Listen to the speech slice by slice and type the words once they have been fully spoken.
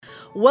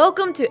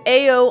Welcome to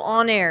AO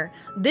On Air.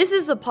 This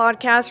is a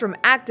podcast from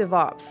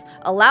ActiveOps,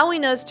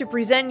 allowing us to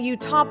present you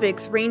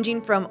topics ranging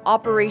from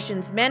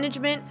operations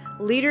management,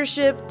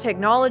 leadership,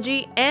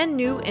 technology, and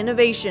new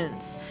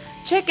innovations.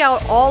 Check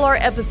out all our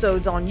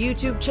episodes on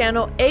YouTube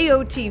channel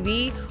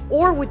AOTV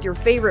or with your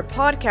favorite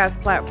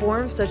podcast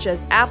platforms such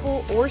as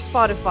Apple or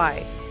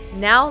Spotify.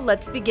 Now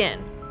let's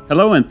begin.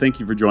 Hello, and thank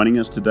you for joining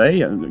us today.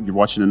 You're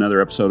watching another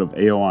episode of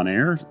AO On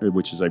Air,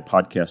 which is a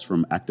podcast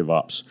from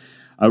ActiveOps.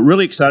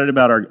 Really excited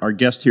about our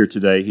guest here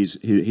today.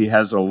 He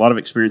has a lot of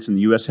experience in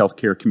the U.S.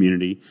 healthcare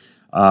community,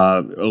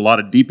 a lot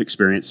of deep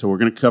experience. So we're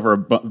going to cover a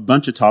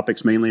bunch of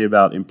topics, mainly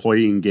about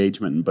employee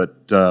engagement, but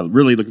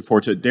really looking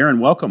forward to it.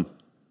 Darren, welcome.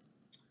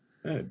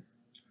 Good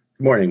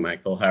morning,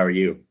 Michael. How are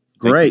you?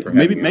 Great.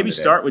 Maybe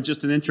start with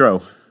just an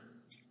intro.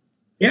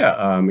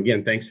 Yeah.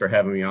 Again, thanks for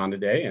having me on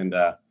today, and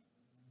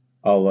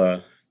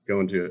I'll go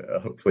into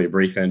hopefully a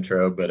brief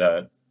intro,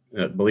 but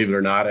believe it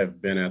or not,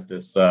 I've been at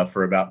this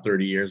for about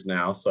 30 years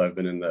now. So I've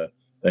been in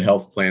the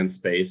health plan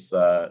space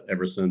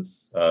ever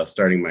since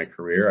starting my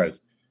career.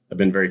 I've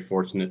been very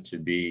fortunate to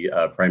be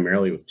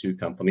primarily with two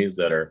companies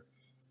that are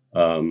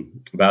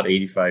about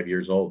 85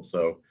 years old.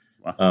 So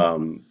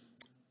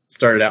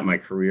started out my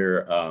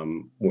career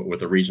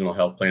with a regional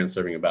health plan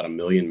serving about 1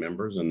 million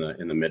members in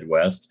the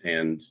Midwest,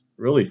 and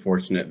really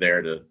fortunate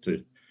there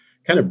to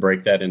kind of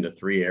break that into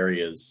three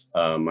areas.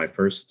 My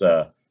first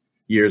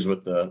years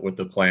with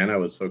the plan, I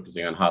was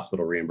focusing on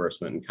hospital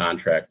reimbursement and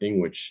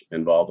contracting, which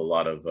involved a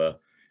lot of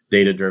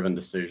data-driven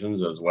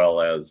decisions, as well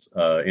as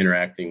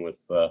interacting with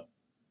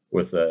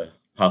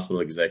hospital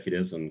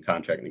executives and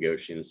contract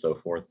negotiating and so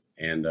forth.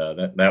 And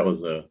that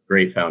was a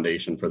great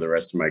foundation for the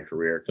rest of my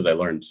career, because I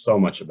learned so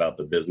much about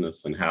the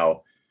business and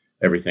how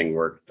everything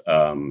worked,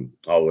 all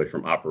the way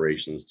from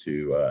operations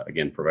to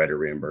again, provider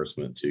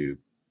reimbursement to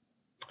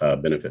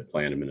benefit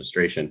plan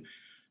administration.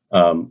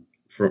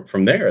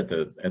 From there,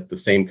 at the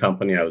same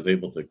company, I was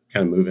able to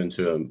kind of move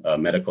into a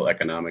medical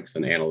economics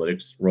and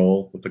analytics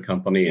role with the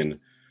company, and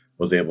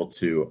was able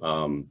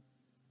to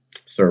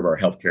serve our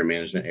healthcare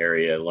management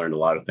area. Learned a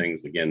lot of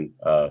things. Again,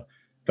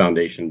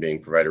 foundation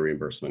being provider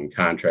reimbursement and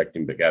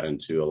contracting, but got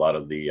into a lot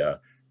of the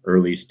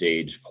early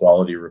stage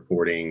quality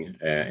reporting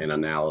and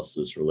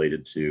analysis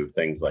related to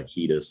things like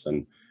HEDIS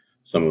and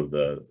some of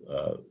the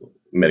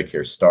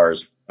Medicare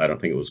STARS. I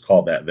don't think it was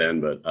called that then,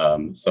 but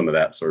some of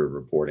that sort of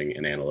reporting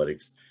and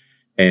analytics.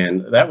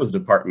 And that was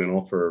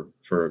departmental for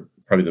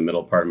probably the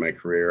middle part of my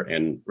career,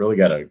 and really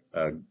got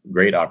a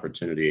great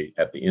opportunity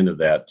at the end of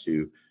that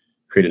to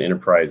create an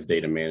enterprise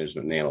data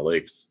management and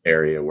analytics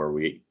area where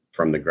we,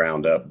 from the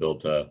ground up,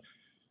 built a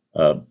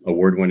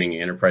award-winning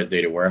enterprise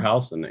data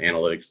warehouse and the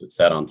analytics that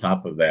sat on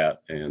top of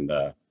that, and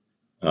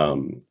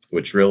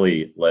which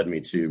really led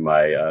me to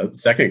my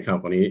second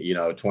company,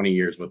 20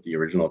 years with the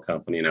original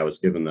company. And I was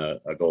given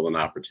a golden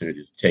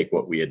opportunity to take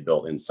what we had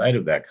built inside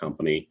of that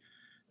company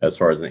as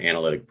far as an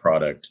analytic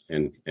product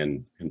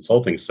and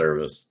consulting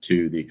service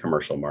to the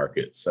commercial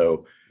market.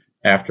 So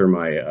after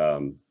my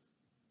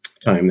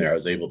time there, I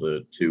was able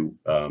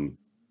to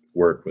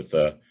work with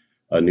a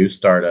new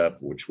startup,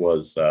 which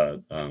was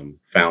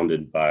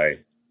founded by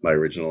my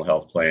original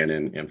health plan,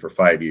 and for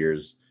 5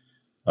 years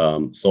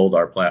sold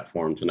our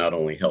platform to not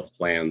only health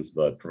plans,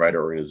 but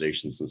provider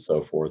organizations and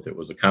so forth. It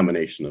was a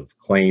combination of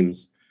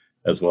claims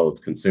as well as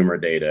consumer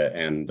data,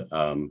 and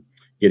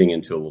getting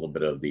into a little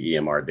bit of the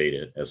EMR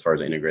data as far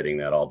as integrating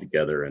that all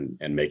together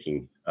and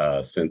making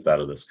sense out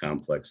of this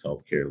complex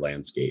healthcare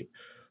landscape.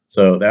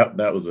 So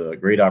that was a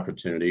great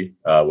opportunity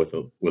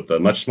with a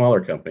much smaller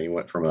company.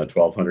 Went from a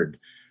 1,200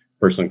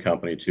 person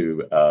company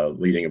to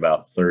leading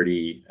about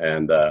 30,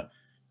 and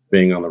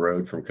being on the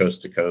road from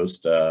coast to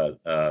coast,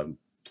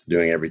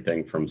 doing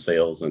everything from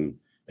sales and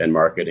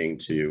marketing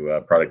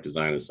to product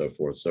design and so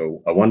forth.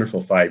 So a wonderful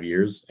 5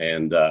 years.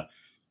 And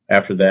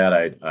after that,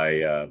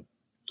 I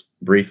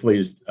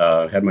briefly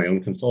had my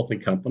own consulting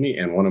company,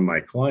 and one of my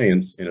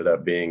clients ended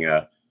up being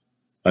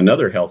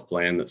another health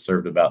plan that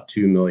served about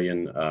 2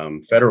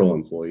 million federal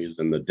employees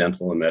in the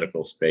dental and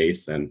medical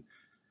space. And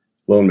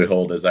lo and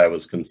behold, as I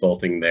was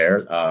consulting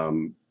there,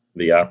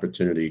 the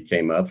opportunity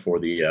came up for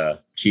the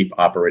chief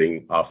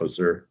operating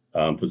officer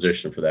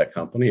position for that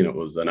company. And it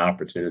was an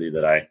opportunity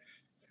that I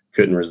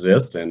couldn't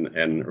resist,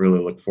 and really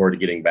look forward to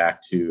getting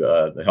back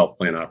to the health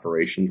plan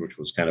operations, which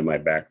was kind of my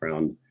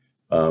background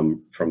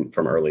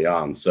from early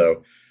on.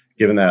 So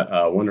given that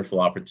wonderful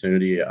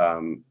opportunity,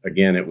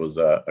 again, it was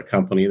a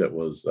company that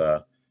was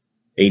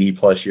 80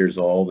 plus years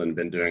old and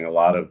been doing a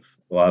lot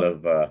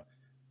of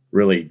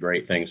really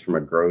great things from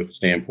a growth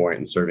standpoint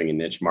and serving a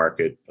niche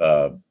market,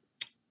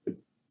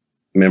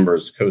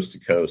 members coast to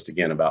coast,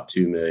 again, about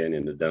 2 million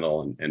in the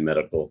dental and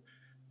medical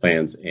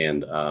plans.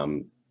 And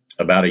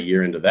about a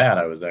year into that,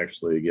 I was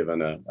actually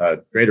given a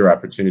greater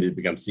opportunity to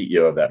become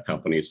CEO of that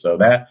company. So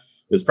that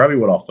is probably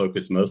what I'll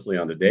focus mostly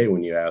on today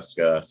when you ask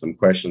some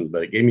questions,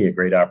 but it gave me a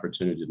great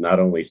opportunity to not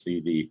only see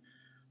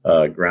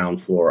the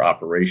ground floor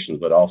operations,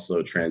 but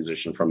also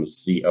transition from a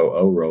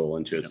COO role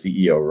into a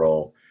CEO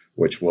role,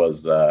 which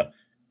was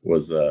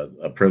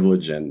a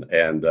privilege and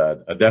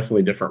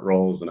definitely different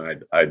roles,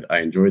 and I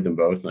enjoyed them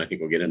both, and I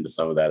think we'll get into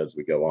some of that as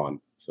we go on.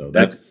 So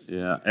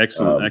Excellent.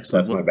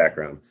 that's my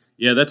background.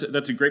 Yeah,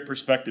 that's a great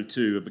perspective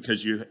too,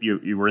 because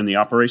you were in the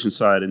operations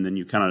side and then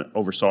you kind of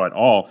oversaw it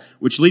all,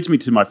 which leads me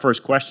to my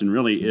first question.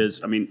 Really,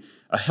 is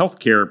a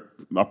healthcare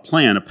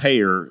plan, a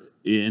payer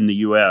in the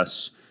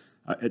U.S.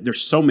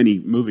 There's so many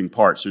moving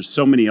parts. There's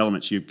so many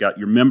elements. You've got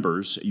your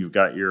members, you've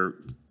got your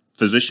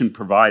physician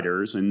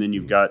providers, and then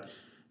you've got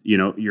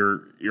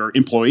your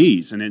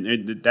employees,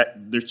 and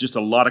there's just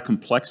a lot of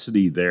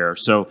complexity there.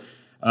 So,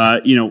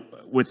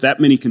 with that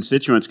many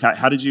constituents,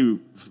 how did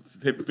you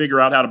figure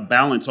out how to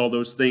balance all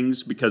those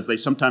things? Because they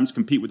sometimes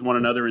compete with one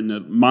another in the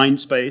mind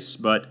space,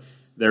 but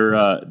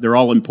they're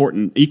all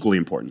important, equally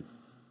important.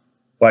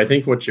 Well, I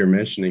think what you're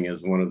mentioning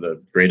is one of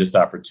the greatest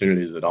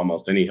opportunities that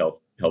almost any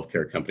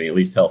healthcare company, at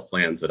least health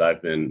plans that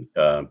I've been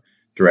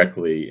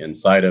directly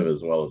inside of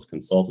as well as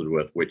consulted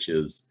with, which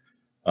is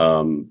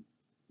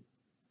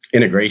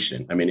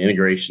integration.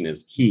 Integration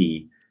is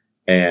key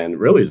and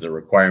really is a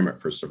requirement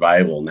for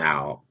survival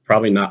now.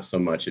 Probably not so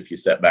much if you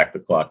set back the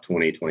clock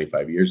 20,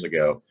 25 years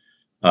ago.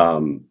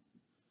 And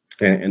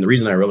the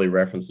reason I really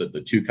reference it,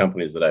 the two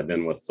companies that I've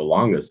been with the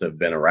longest have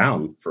been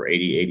around for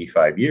 80,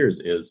 85 years,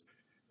 is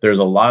there's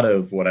a lot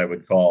of what I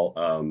would call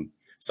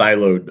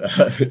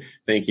siloed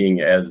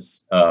thinking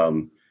as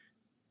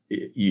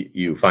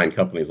you find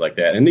companies like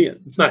that. And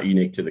it's not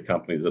unique to the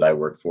companies that I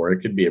work for. It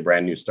could be a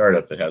brand new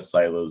startup that has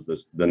silos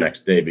the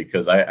next day,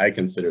 because I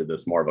consider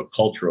this more of a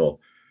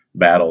cultural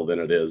battle than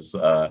it is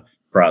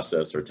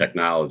process or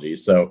technology.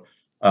 So,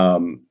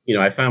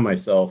 I found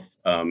myself,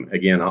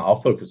 again, I'll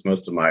focus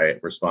most of my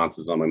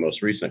responses on my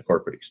most recent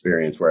corporate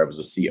experience where I was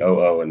a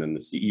COO and then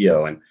the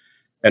CEO,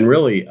 and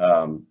really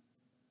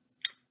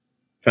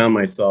found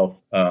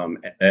myself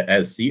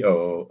as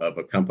COO of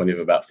a company of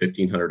about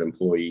 1,500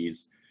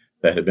 employees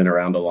that had been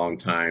around a long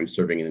time,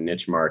 serving in a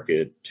niche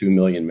market, 2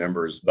 million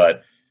members,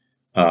 but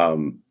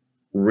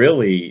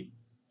really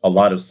a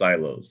lot of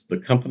silos. The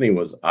company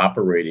was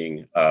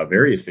operating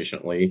very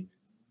efficiently.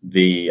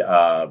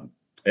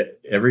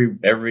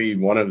 Every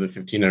one of the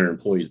 1,500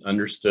 employees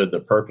understood the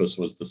purpose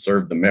was to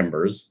serve the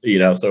members.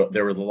 So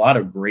there was a lot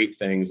of great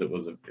things. It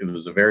was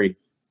a very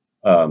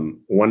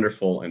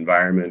wonderful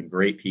environment,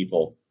 great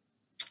people,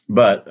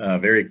 but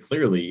very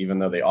clearly, even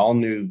though they all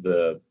knew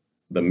the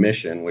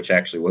mission, which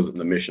actually wasn't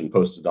the mission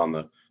posted on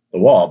the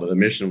wall, but the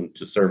mission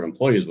to serve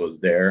employees was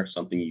there,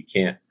 something you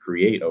can't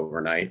create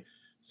overnight.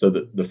 So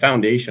the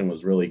foundation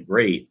was really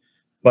great,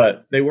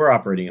 but they were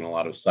operating in a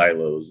lot of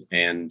silos.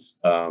 And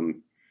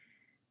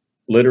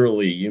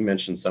literally, you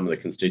mentioned some of the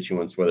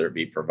constituents, whether it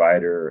be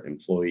provider,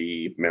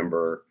 employee,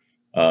 member,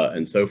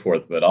 and so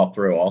forth, but I'll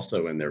throw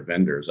also in their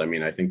vendors.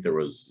 I think there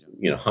was,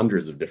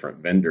 hundreds of different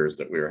vendors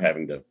that we were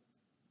having to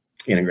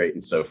integrate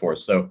and so forth.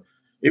 So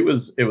it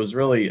was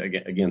really,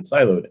 again,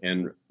 siloed.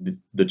 And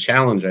the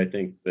challenge I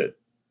think that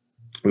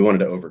we wanted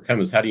to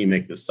overcome is, how do you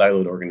make this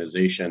siloed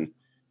organization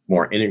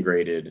more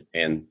integrated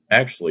and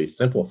actually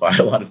simplify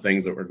a lot of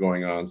things that were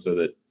going on, so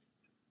that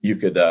you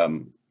could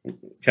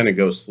kind of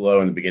go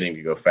slow in the beginning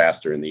to go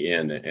faster in the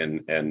end,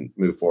 and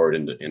move forward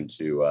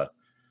into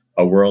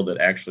a world that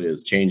actually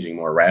is changing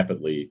more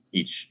rapidly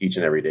each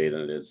and every day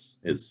than it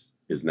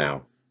is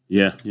now.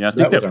 Yeah. So I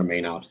think that was our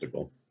main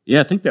obstacle.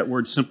 Yeah, I think that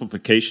word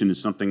simplification is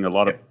something a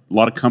lot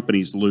of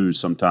companies lose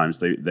sometimes.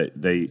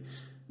 They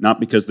not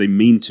because they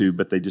mean to,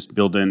 but they just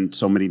build in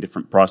so many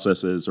different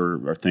processes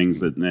or things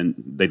that then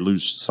they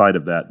lose sight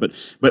of that. But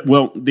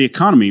the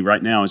economy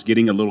right now is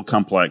getting a little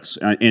complex,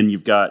 and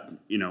you've got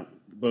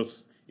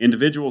both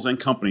individuals and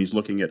companies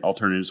looking at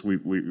alternatives.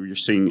 You're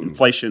seeing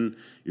inflation,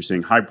 you're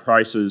seeing high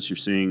prices, you're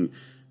seeing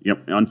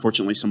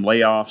unfortunately some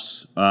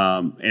layoffs,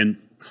 and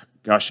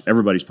gosh,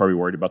 everybody's probably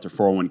worried about their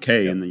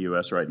 401k in the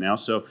U.S. right now.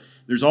 So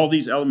there's all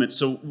these elements.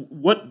 So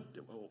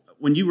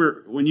when you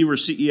were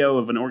CEO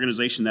of an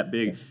organization that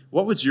big,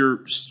 what was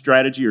your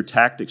strategy or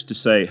tactics to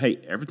say,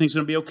 hey, everything's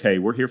going to be okay,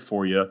 we're here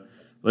for you,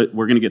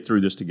 we're going to get through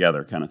this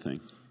together, kind of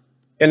thing?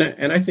 And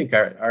I think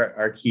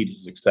our key to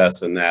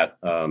success in that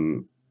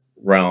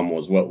realm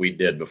was what we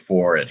did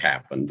before it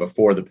happened,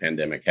 before the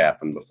pandemic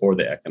happened, before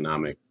the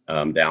economic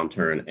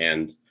downturn.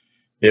 And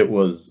it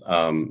was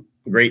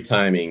great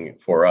timing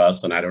for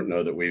us. And I don't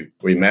know that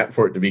we meant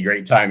for it to be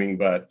great timing,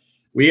 but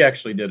we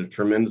actually did a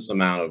tremendous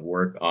amount of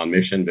work on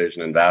mission,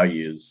 vision, and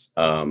values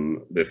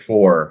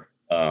before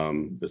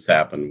this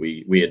happened.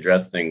 We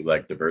addressed things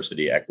like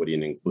diversity, equity,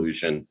 and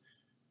inclusion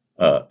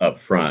up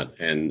front,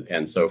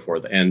 and so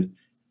forth. And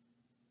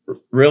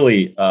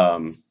really,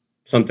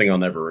 something I'll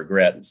never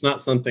regret. It's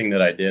not something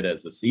that I did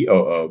as a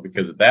COO,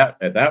 because at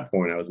that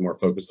point I was more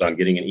focused on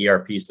getting an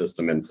ERP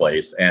system in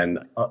place, and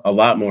a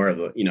lot more of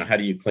the, how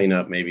do you clean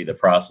up maybe the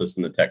process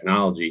and the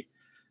technology.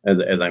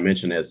 As I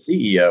mentioned, as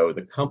CEO,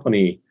 the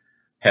company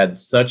had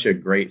such a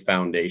great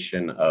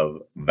foundation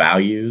of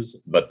values,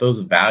 but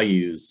those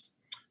values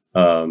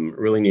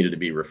really needed to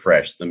be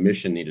refreshed. The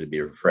mission needed to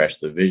be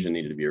refreshed. The vision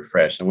needed to be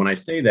refreshed. And when I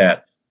say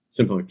that,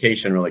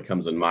 simplification really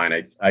comes in mind.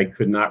 I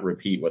could not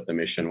repeat what the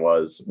mission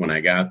was when I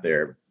got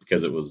there,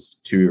 because it was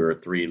 2 or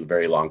 3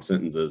 very long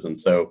sentences. And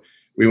so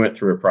we went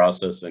through a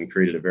process and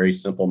created a very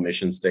simple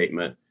mission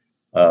statement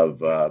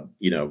of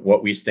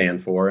what we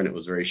stand for, and it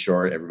was very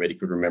short. Everybody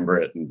could remember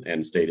it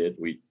and state it.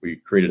 We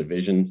created a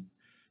vision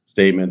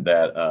statement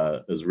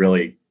that is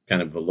really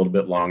kind of a little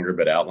bit longer,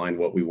 but outlined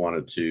what we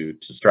wanted to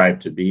strive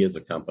to be as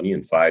a company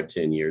in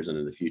 5-10 years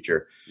into the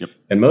future. Yep.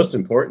 And most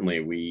importantly,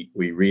 we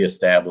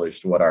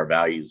reestablished what our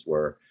values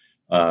were.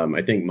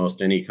 I think most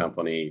any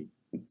company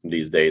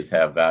these days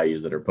have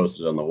values that are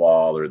posted on the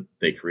wall or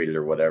they created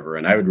or whatever.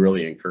 And I would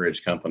really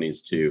encourage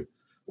companies to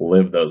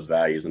live those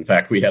values. In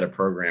fact, we had a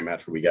program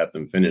after we got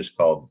them finished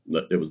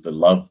it was the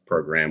LOVE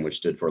program, which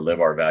stood for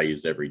Live Our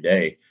Values Every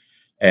Day.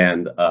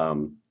 And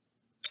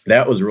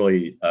that was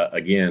really,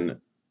 again,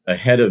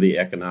 ahead of the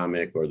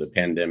economic or the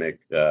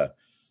pandemic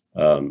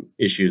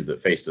issues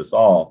that faced us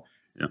all,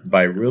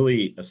 by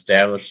really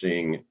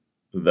establishing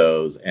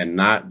those and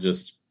not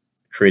just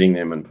creating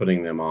them and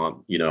putting them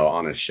on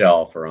a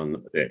shelf or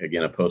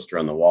a poster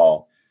on the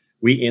wall.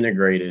 We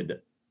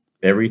integrated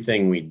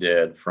everything we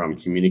did from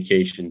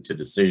communication to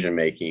decision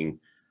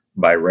making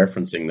by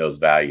referencing those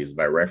values,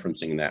 by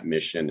referencing that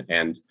mission.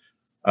 And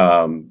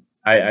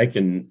I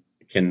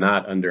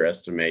cannot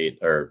underestimate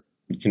or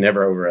can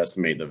never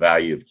overestimate the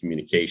value of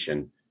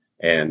communication.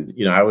 And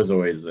I was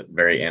always a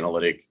very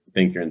analytic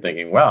thinker and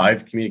thinking, well,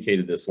 I've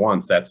communicated this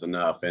once, that's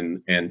enough.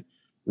 And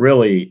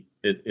really,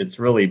 it's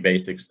really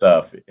basic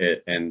stuff.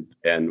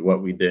 And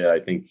what we did,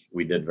 I think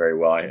we did very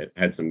well. I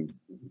had some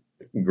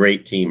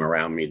great team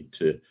around me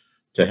to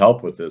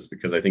help with this,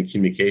 because I think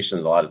communication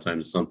is a lot of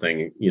times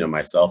something,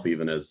 myself,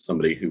 even as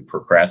somebody who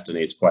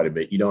procrastinates quite a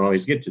bit, you don't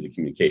always get to the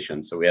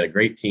communication. So we had a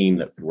great team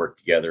that could work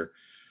together,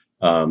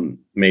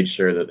 made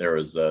sure that there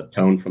was a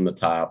tone from the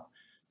top,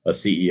 a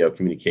CEO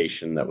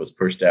communication that was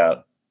pushed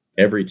out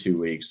every 2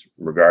 weeks,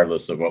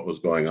 regardless of what was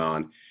going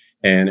on.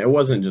 And it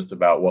wasn't just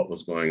about what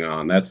was going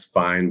on. That's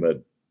fine,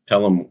 but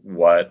tell them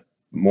what,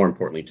 more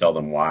importantly, tell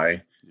them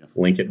why. Yeah.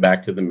 Link it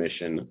back to the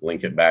mission,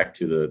 link it back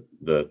to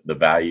the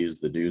values,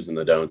 the do's and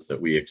the don'ts that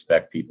we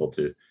expect people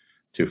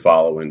to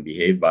follow and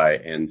behave by.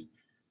 And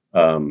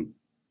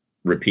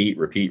repeat.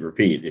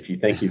 If you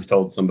think you've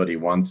told somebody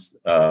once,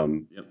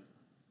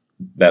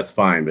 that's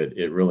fine, but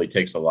it really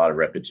takes a lot of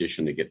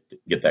repetition to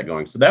get that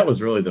going. So that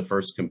was really the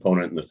first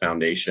component and the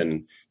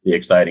foundation, the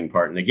exciting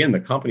part. And again,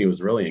 the company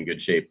was really in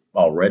good shape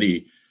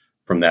already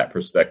from that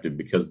perspective,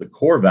 because the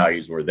core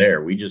values were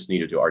there. We just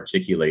needed to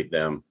articulate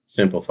them,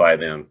 simplify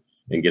them,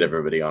 and get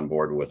everybody on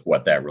board with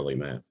what that really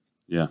meant.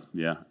 Yeah,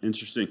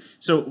 interesting.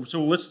 So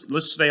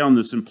let's stay on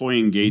this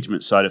employee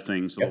engagement side of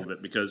things a little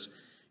bit, because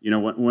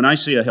when I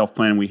see a health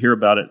plan, we hear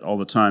about it all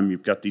the time.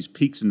 You've got these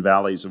peaks and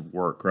valleys of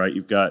work, right?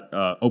 You've got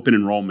open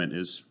enrollment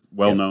is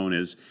well known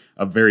as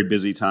a very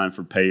busy time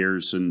for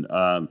payers, and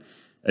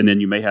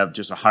then you may have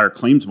just a higher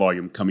claims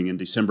volume coming in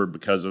December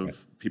because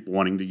of people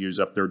wanting to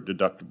use up their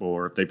deductible,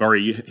 or if they've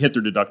already hit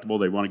their deductible,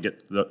 they want to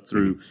get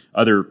through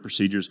other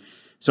procedures.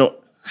 So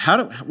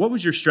what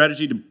was your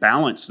strategy to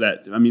balance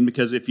that? I mean,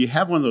 because if you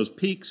have one of those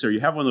peaks or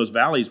you have one of those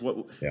valleys,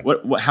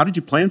 how did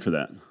you plan for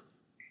that?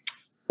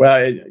 Well,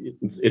 it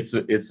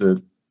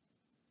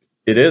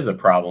is a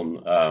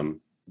problem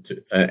and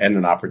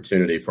an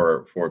opportunity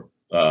for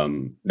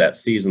that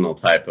seasonal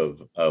type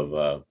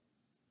of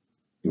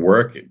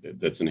work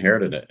that's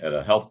inherited at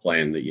a health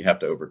plan that you have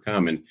to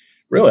overcome. And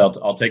really,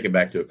 I'll take it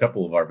back to a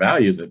couple of our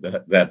values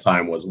at that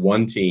time was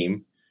one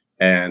team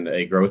and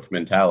a growth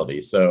mentality.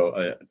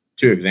 So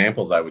 2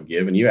 examples I would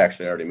give, and you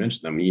actually already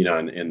mentioned them.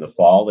 In the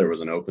fall, there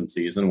was an open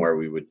season where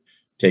we would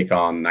take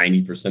on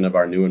 90% of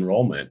our new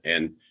enrollment,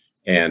 and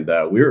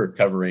we were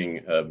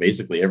covering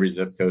basically every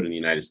zip code in the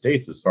United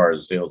States as far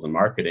as sales and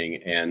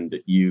marketing. And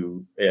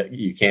you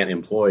can't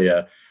employ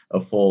a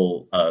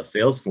full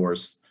sales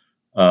force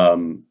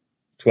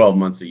 12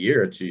 months a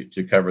year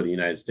to cover the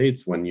United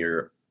States when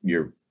your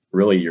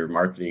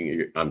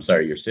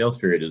sales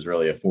period is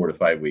really a 4 to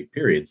 5 week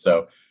period.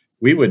 So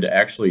we would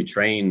actually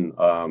train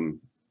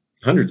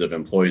hundreds of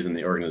employees in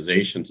the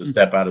organization to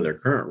step out of their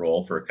current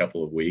role for a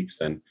couple of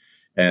weeks and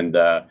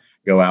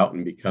go out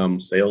and become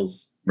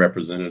sales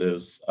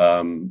representatives,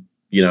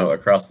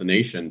 across the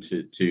nation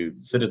to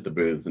sit at the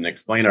booths and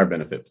explain our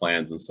benefit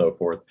plans and so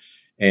forth.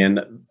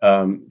 And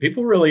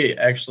people really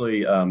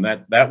actually,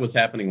 that was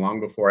happening long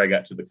before I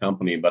got to the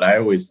company, but I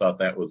always thought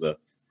that was a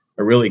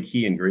really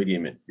key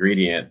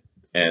ingredient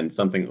and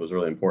something that was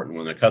really important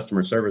when a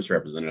customer service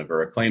representative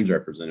or a claims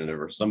representative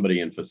or somebody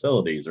in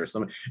facilities or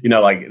some,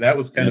 that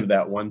was kind of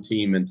that one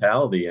team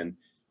mentality. And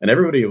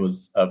everybody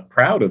was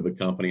proud of the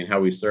company and how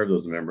we serve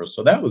those members.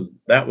 So that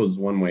was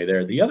one way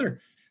there. The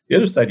other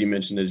side you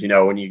mentioned is,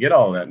 when you get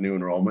all that new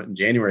enrollment and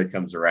January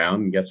comes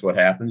around, and guess what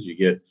happens? You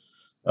get,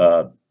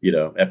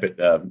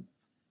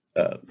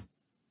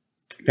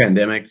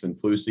 pandemics and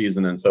flu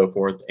season and so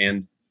forth.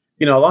 And,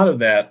 a lot of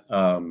that,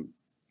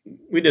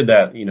 we did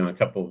that, a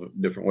couple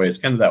of different ways,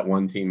 kind of that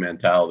one team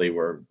mentality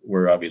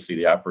where obviously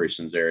the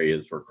operations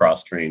areas were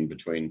cross-trained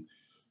between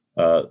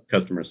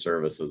customer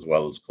service as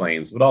well as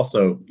claims, but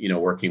also,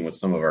 working with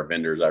some of our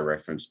vendors I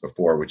referenced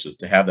before, which is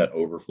to have that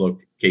overflow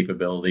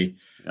capability,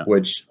 Yeah.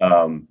 which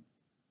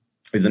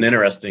is an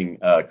interesting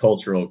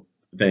cultural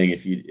thing.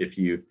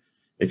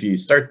 If you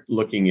start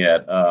looking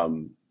at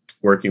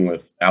working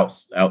with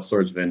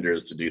outsourced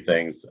vendors to do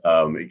things,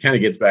 it kind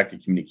of gets back to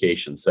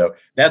communication. So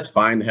that's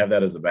fine to have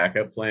that as a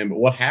backup plan. But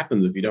what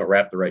happens if you don't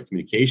wrap the right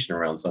communication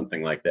around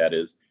something like that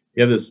is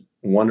you have this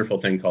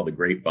wonderful thing called the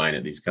grapevine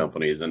at these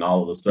companies. And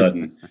all of a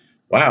sudden,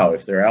 wow,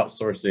 if they're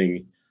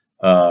outsourcing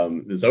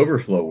this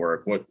overflow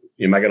work, what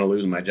am I going to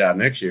lose my job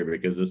next year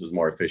because this is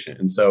more efficient?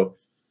 And so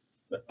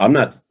I'm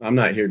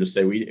not here to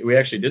say we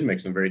actually did make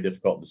some very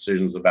difficult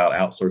decisions about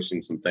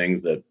outsourcing some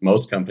things that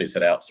most companies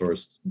had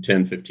outsourced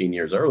 10, 15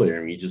 years earlier.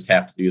 And you just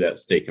have to do that to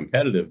stay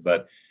competitive.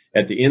 But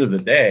at the end of the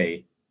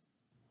day,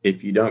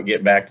 if you don't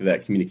get back to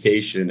that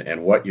communication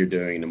and what you're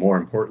doing, and more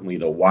importantly,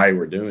 the why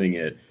we're doing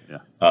it,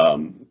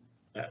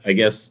 I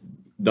guess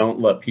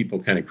don't let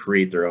people kind of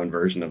create their own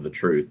version of the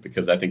truth,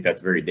 because I think that's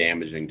very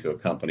damaging to a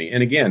company.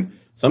 And again,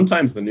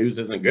 sometimes the news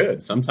isn't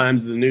good.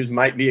 Sometimes the news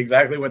might be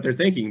exactly what they're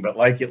thinking, but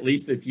at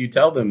least if you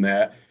tell them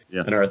that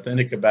and are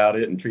authentic about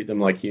it and treat them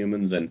like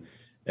humans and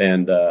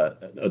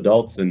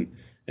adults and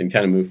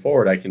kind of move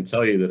forward, I can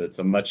tell you that it's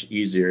a much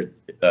easier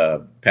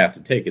path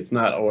to take. It's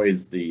not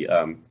always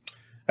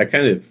I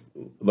kind of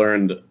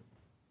learned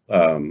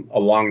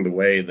along the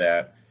way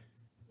that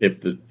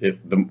if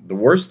the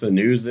worse the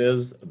news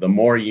is, the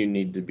more you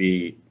need to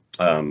be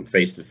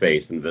face to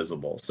face and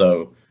visible.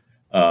 So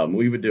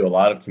we would do a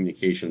lot of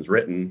communications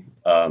written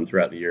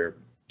throughout the year,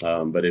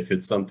 but if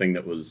it's something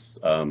that was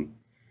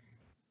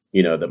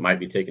that might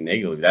be taken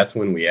negatively, that's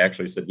when we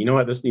actually said, you know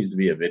what, this needs to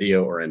be a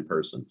video or in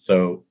person.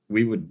 So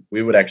we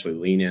would actually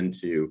lean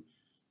into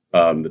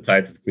the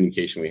type of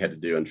communication we had to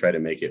do and try to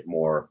make it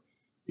more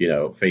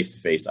face to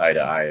face, eye to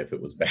eye if it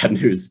was bad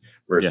news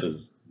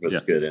versus was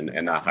good,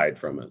 and not hide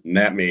from it. And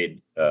that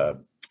made a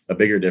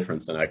bigger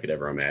difference than I could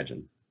ever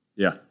imagine.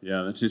 Yeah,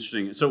 that's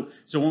interesting. So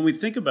when we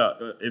think about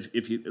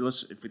if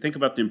we think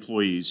about the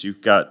employees,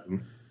 you've got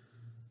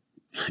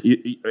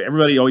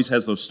everybody always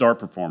has those star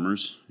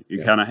performers.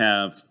 You kind of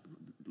have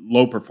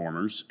low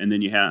performers, and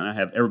then you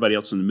have everybody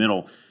else in the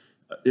middle.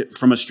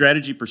 From a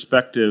strategy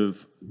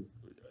perspective,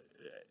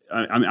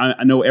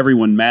 I know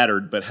everyone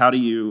mattered, but how do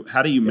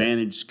you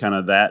manage kind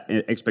of that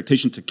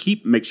expectation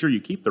to make sure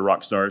you keep the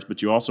rock stars,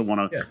 but you also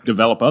want to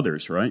develop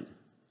others, right?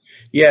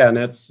 Yeah, and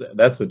that's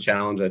a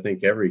challenge I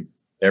think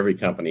every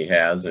company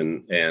has,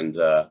 and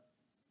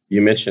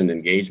you mentioned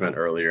engagement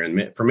earlier,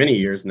 and for many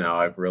years now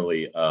I've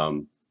really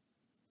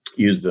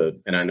used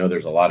and I know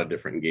there's a lot of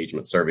different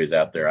engagement surveys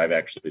out there. I've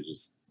actually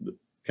just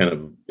kind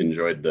of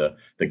enjoyed the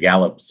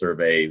Gallup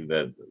survey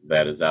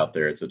that is out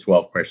there. It's a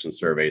 12-question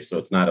survey, so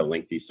it's not a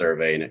lengthy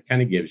survey, and it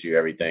kind of gives you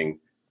everything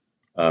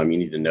you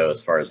need to know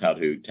as far as how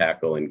to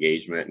tackle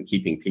engagement and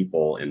keeping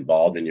people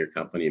involved in your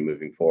company and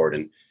moving forward.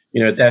 And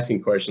it's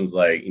asking questions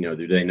like,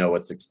 do they know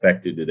what's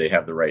expected? Do they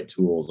have the right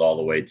tools, all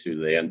the way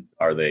to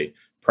are they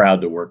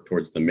proud to work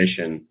towards the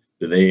mission?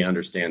 Do they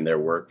understand their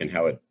work and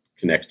how it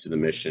connects to the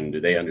mission?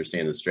 Do they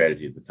understand the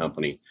strategy of the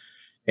company?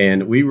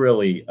 And we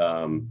really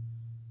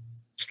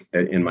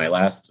in my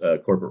last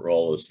corporate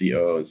role as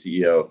COO and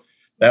CEO,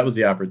 that was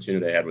the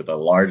opportunity I had with a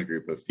large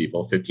group of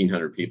people,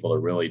 1,500 people, to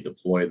really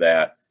deploy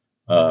that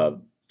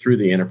through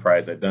the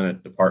enterprise. I'd done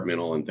it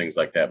departmental and things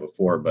like that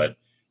before, but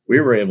we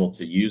were able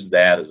to use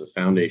that as a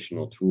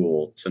foundational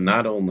tool to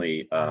not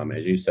only,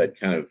 as you said,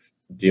 kind of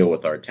deal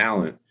with our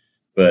talent,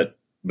 but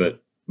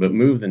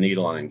move the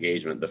needle on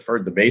engagement. The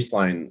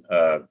baseline,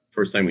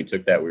 first time we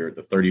took that, we were at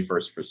the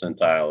 31st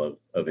percentile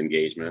of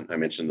engagement. I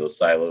mentioned those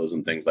silos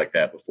and things like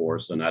that before,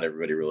 so not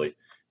everybody really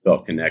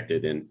felt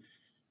connected. And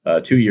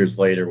 2 years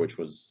later, which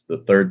was the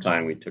third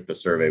time we took the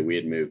survey, we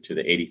had moved to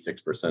the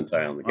 86th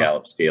percentile on the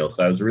Gallup scale.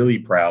 So I was really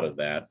proud of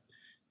that.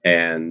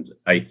 And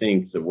I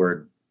think the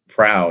word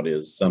proud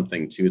is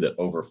something too that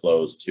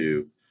overflows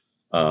to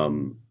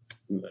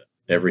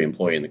every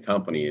employee in the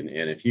company. And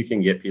if you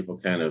can get people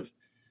kind of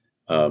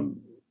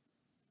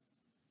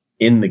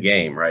in the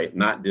game, right,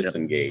 not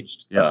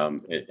disengaged,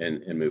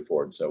 and move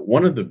forward. So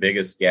one of the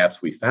biggest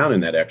gaps we found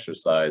in that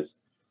exercise,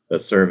 the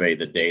survey,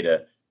 the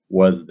data,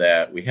 was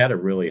that we had a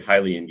really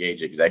highly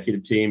engaged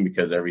executive team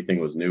because everything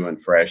was new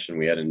and fresh, and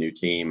we had a new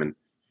team,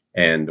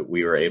 and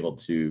we were able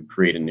to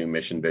create a new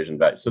mission, vision.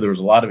 So there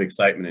was a lot of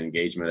excitement and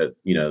engagement at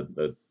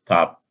the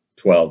top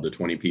 12 to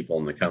 20 people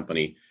in the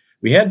company.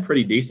 We had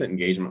pretty decent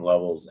engagement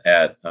levels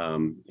at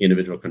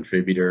individual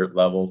contributor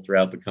level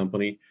throughout the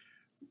company.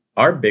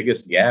 Our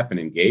biggest gap in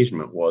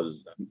engagement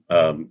was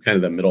kind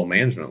of the middle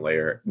management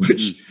layer,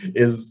 which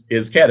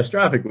is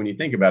catastrophic when you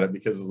think about it,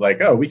 because it's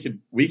like, oh,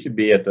 we could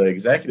be at the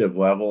executive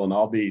level and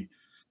I'll be,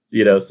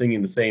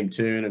 singing the same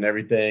tune and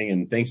everything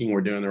and thinking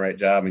we're doing the right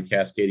job and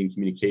cascading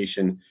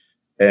communication.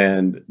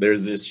 And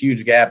there's this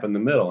huge gap in the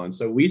middle. And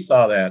so we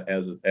saw that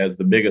as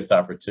the biggest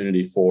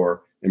opportunity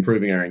for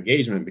improving our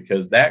engagement,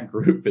 because that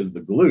group is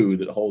the glue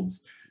that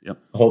holds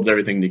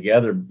everything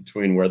together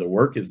between where the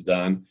work is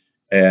done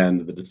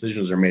and the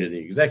decisions are made at the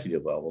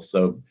executive level.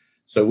 So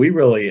So we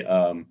really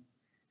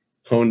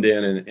honed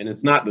in, and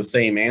it's not the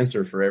same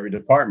answer for every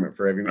department,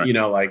 for every, Right.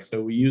 like,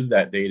 so we use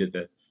that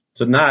data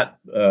to not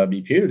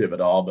be punitive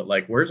at all, but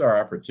like, where's our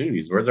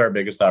opportunities? Where's our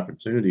biggest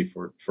opportunity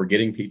for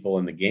getting people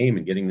in the game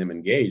and getting them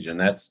engaged? And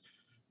that's,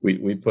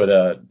 we put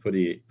a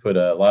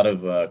lot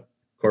of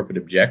corporate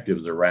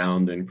objectives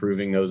around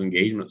improving those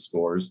engagement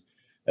scores,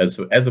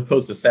 as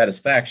opposed to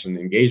satisfaction.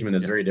 Engagement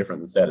is very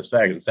different than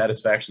satisfaction.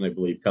 Satisfaction, I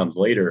believe, comes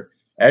later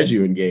as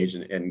you engage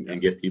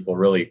and get people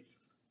really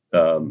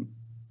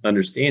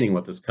understanding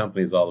what this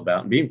company is all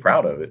about and being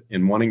proud of it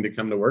and wanting to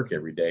come to work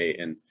every day,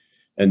 and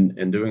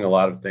doing a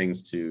lot of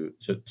things to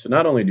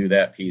not only do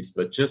that piece,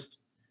 but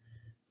just,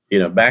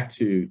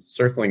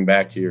 circling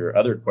back to your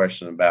other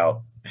question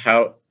about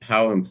how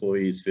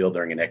employees feel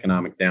during an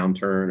economic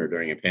downturn or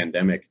during a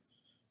pandemic.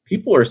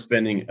 People are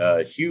spending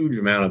a huge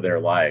amount of their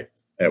life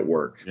at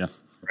work, Yeah.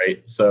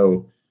 right?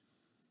 So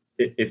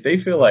if they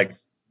feel like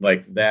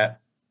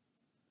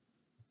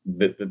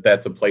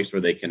that's a place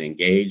where they can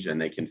engage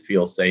and they can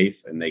feel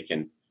safe and they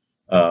can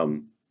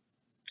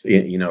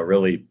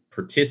really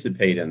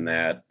participate in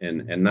that,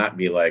 and not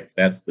be like,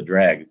 that's the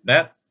drag,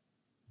 that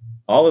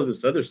all of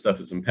this other stuff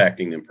is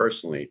impacting them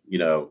personally.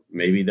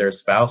 Maybe their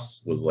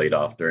spouse was laid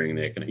off during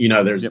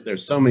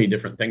there's so many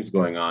different things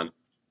going on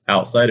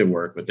outside of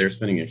work, but they're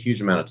spending a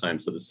huge amount of time.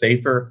 So the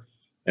safer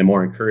and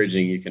more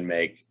encouraging you can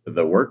make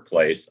the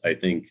workplace, I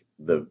think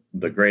the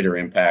greater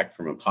impact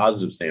from a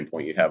positive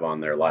standpoint you have on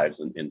their lives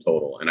in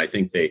total. And I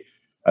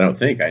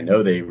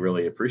know they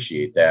really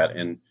appreciate that.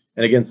 And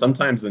again,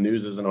 sometimes the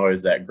news isn't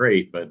always that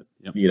great, but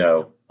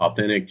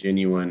authentic,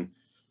 genuine,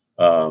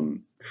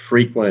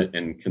 frequent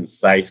and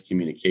concise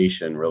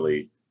communication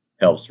really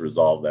helps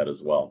resolve that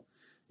as well.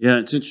 Yeah,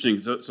 it's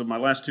interesting. So my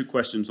last two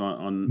questions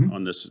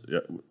on this.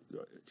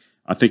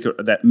 I think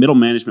that middle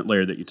management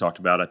layer that you talked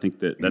about, I think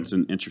that's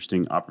an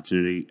interesting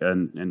opportunity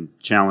and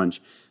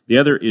challenge. The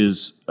other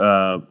is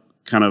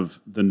kind of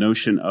the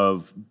notion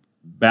of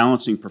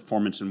balancing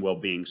performance and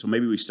well-being. So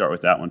maybe we start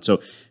with that one. So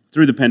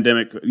through the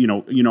pandemic,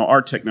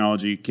 our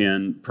technology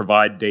can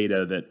provide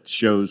data that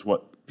shows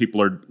what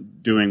people are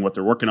doing, what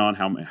they're working on,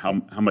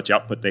 how much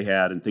output they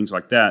had, and things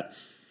like that,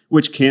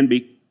 which can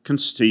be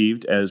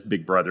conceived as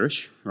big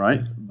brotherish,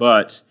 right?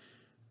 But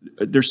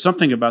there's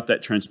something about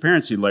that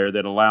transparency layer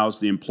that allows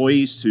the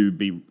employees to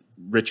be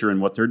richer in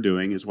what they're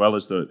doing, as well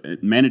as the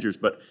managers.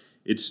 But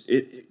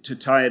to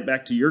tie it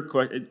back to your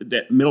question,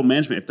 that middle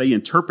management, if they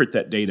interpret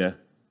that data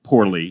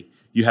poorly,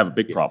 you have a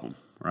big problem,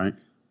 right?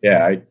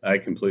 Yeah, I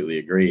completely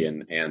agree,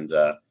 and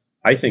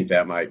I think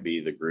that might be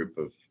the group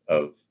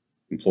of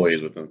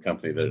employees within the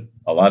company that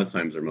a lot of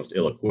times are most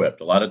ill-equipped.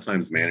 A lot of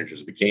times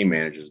managers became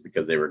managers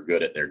because they were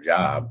good at their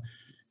job,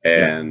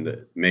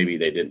 and maybe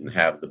they didn't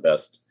have the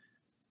best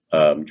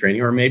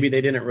training, or maybe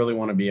they didn't really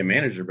want to be a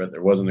manager, but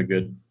there wasn't a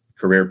good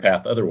career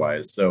path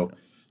otherwise. So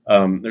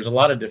there's a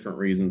lot of different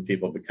reasons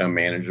people become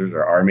managers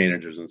or are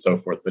managers and so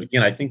forth. But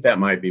again, I think that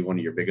might be one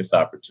of your biggest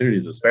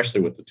opportunities,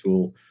 especially with the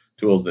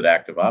tools that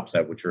ActiveOps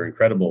have, which are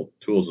incredible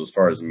tools as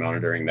far as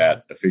monitoring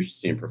that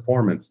efficiency and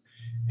performance.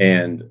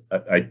 And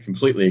I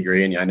completely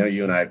agree. And I know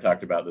you and I have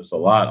talked about this a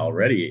lot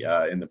already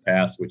in the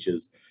past, which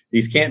is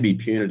these can't be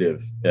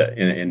punitive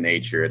in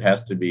nature. It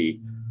has to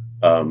be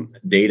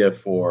data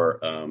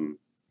for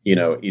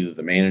either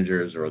the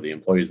managers or the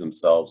employees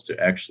themselves to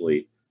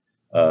actually,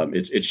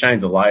 it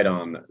shines a light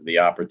on the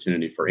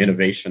opportunity for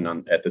innovation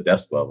at the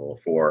desk level,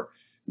 for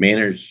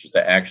managers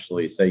to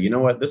actually say, you know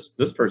what,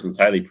 this person's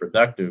highly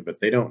productive,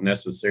 but they don't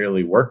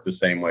necessarily work the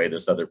same way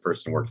this other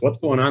person works. What's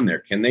going on there?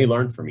 Can they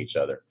learn from each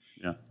other?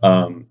 Yeah.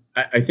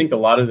 I think a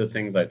lot of the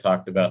things I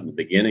talked about in the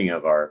beginning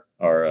of our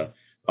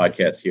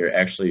podcast here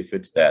actually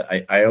fits that.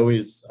 I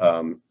always,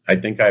 I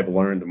think I've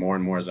learned more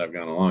and more as I've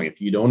gone along.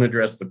 If you don't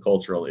address the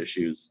cultural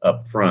issues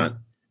up front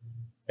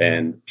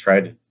and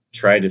try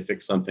to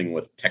fix something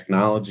with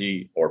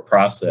technology or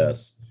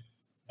process,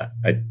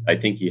 I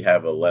think you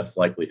have a less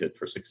likelihood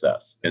for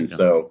success. And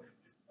so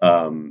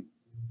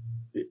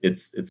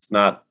it's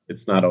not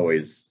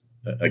always,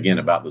 again,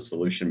 about the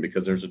solution,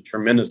 because there's a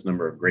tremendous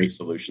number of great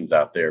solutions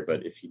out there.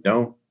 But if you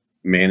don't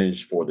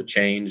manage for the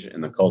change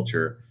and the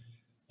culture,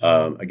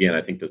 again,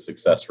 I think the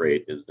success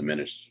rate is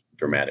diminished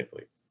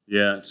dramatically.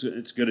 Yeah,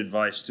 it's good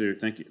advice too.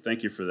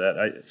 Thank you for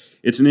that.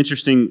 It's an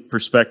interesting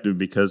perspective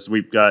because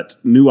we've got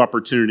new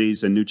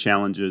opportunities and new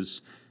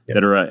challenges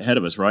that are ahead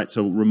of us, right?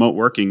 So remote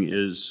working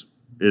is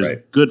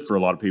good for a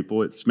lot of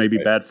people. It's maybe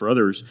bad for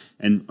others,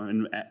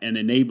 and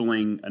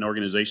enabling an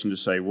organization to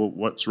say, well,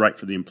 what's right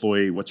for the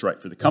employee, what's right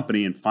for the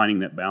company, and finding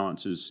that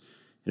balance is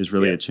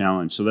really a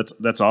challenge. So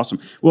that's awesome.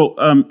 Well,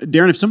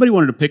 Darren, if somebody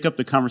wanted to pick up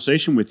the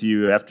conversation with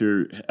you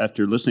after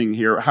listening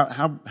here,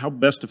 how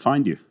best to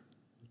find you?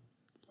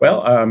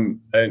 Well,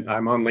 I'm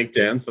on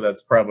LinkedIn, so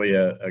that's probably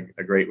a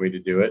great way to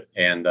do it.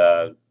 And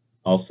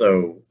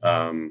also,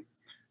 I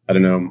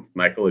don't know,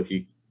 Michael, if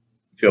you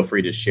feel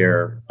free to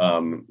share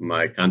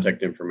my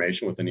contact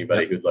information with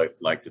anybody who'd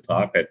like to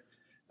talk.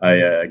 I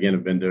again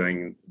have been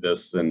doing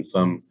this in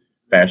some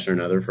fashion or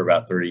another for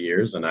about 30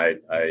 years, and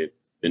I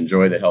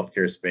enjoy the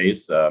healthcare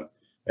space.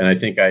 And I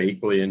think I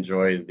equally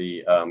enjoy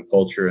the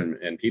culture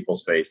and people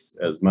space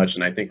as much.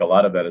 And I think a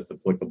lot of that is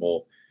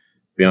applicable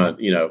beyond,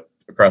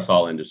 across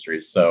all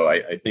industries. So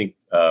I think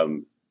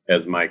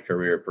as my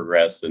career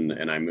progressed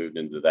and I moved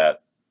into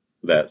that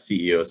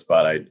CEO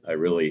spot, I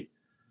really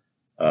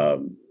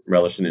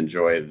relish and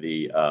enjoy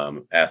the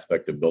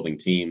aspect of building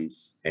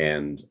teams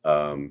and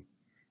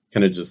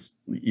kind of just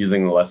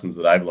using the lessons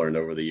that I've learned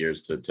over the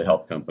years to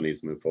help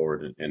companies move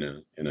forward in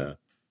a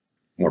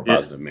more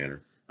positive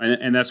manner.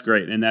 And that's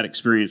great. And that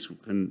experience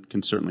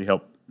can certainly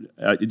help,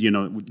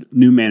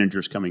 new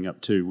managers coming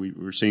up too.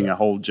 We're seeing a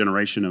whole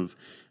generation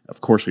of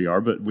course we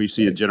are, but we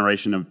see a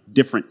generation of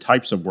different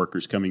types of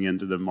workers coming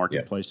into the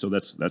marketplace. So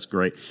that's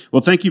great.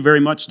 Well, thank you very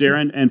much,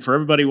 Darren. And for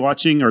everybody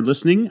watching or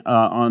listening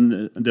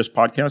on this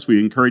podcast, we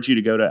encourage you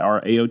to go to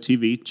our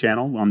AOTV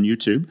channel on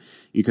YouTube.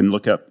 You can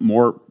look up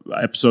more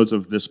episodes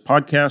of this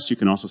podcast. You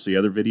can also see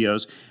other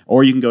videos,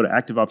 or you can go to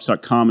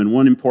activeops.com. And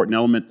one important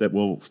element that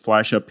will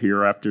flash up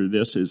here after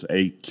this is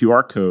a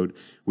QR code.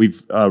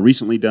 We've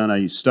recently done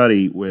a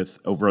study with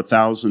over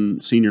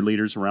 1,000 senior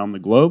leaders around the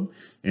globe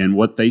and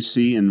what they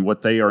see and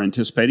what they are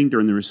anticipating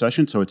during the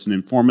recession. So it's an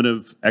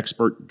informative,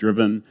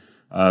 expert-driven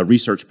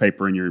research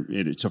paper, and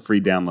it's a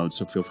free download.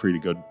 So feel free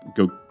to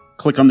go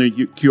click on the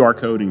QR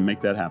code and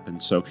make that happen.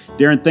 So,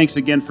 Darren, thanks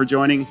again for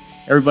joining.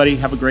 Everybody,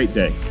 have a great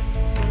day.